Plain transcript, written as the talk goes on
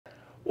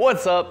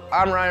What's up?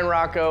 I'm Ryan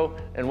Rocco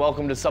and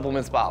welcome to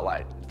Supplement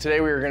Spotlight.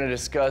 Today we are going to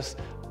discuss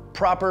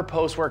proper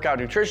post-workout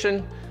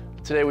nutrition.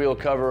 Today we will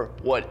cover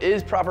what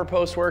is proper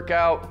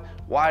post-workout,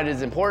 why it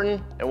is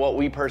important, and what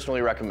we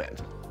personally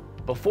recommend.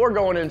 Before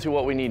going into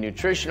what we need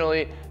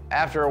nutritionally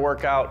after a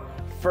workout,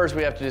 first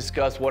we have to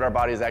discuss what our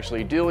body is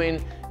actually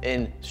doing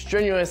in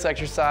strenuous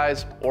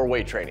exercise or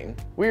weight training.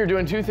 We are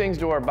doing two things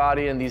to our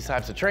body in these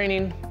types of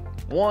training.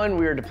 One,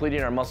 we are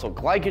depleting our muscle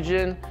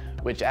glycogen,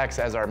 which acts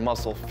as our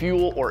muscle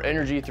fuel or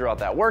energy throughout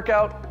that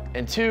workout.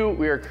 And two,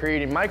 we are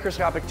creating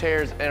microscopic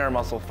tears in our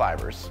muscle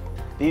fibers.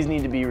 These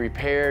need to be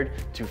repaired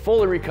to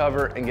fully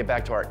recover and get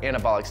back to our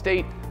anabolic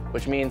state,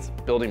 which means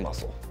building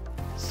muscle.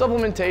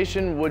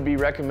 Supplementation would be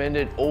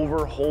recommended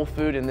over whole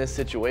food in this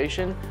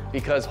situation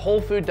because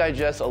whole food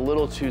digests a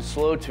little too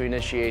slow to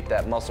initiate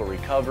that muscle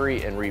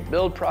recovery and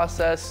rebuild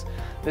process.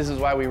 This is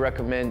why we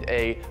recommend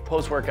a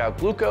post-workout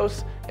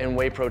glucose and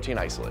whey protein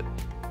isolate.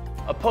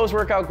 A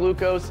post-workout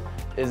glucose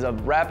is a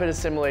rapid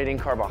assimilating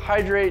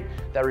carbohydrate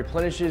that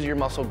replenishes your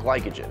muscle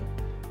glycogen.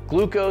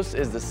 Glucose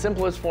is the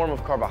simplest form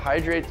of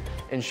carbohydrate,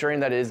 ensuring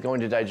that it is going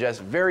to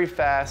digest very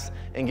fast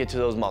and get to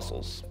those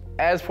muscles.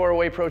 As for a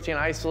whey protein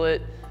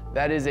isolate,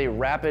 that is a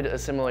rapid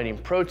assimilating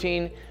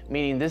protein,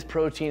 meaning this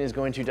protein is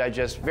going to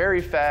digest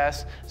very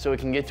fast so it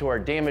can get to our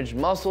damaged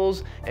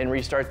muscles and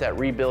restart that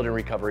rebuild and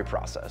recovery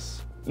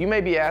process. You may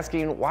be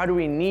asking, why do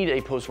we need a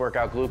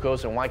post-workout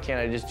glucose and why can't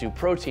I just do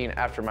protein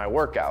after my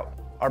workout?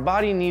 Our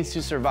body needs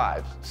to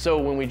survive. So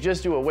when we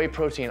just do a whey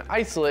protein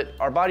isolate,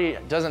 our body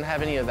doesn't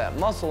have any of that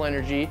muscle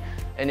energy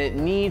and it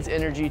needs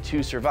energy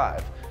to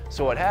survive.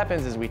 So what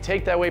happens is we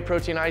take that whey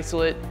protein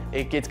isolate,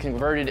 it gets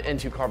converted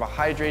into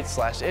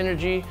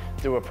carbohydrates/energy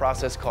through a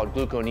process called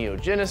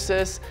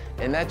gluconeogenesis,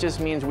 and that just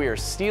means we are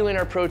stealing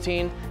our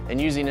protein and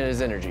using it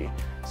as energy.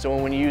 So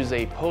when we use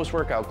a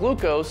post-workout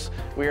glucose,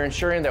 we are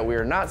ensuring that we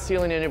are not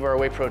stealing any of our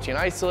whey protein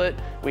isolate,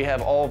 we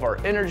have all of our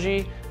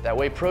energy, that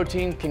whey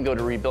protein can go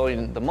to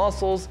rebuilding the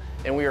muscles,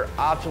 and we are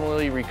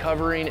optimally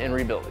recovering and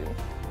rebuilding.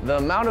 The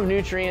amount of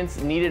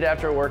nutrients needed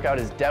after a workout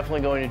is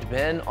definitely going to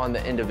depend on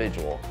the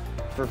individual.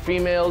 For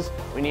females,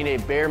 we need a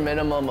bare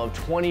minimum of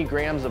 20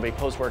 grams of a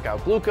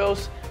post-workout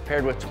glucose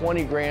paired with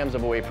 20 grams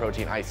of a whey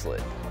protein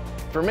isolate.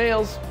 For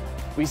males,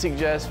 we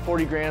suggest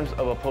 40 grams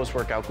of a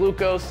post-workout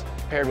glucose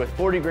paired with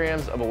 40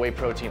 grams of a whey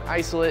protein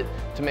isolate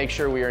to make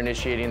sure we are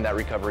initiating that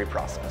recovery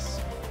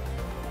process.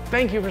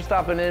 Thank you for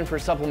stopping in for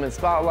Supplement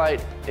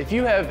Spotlight. If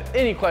you have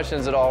any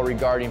questions at all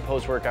regarding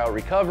post-workout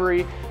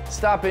recovery,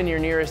 stop in your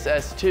nearest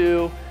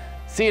S2.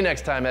 See you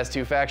next time,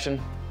 S2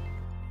 Faction.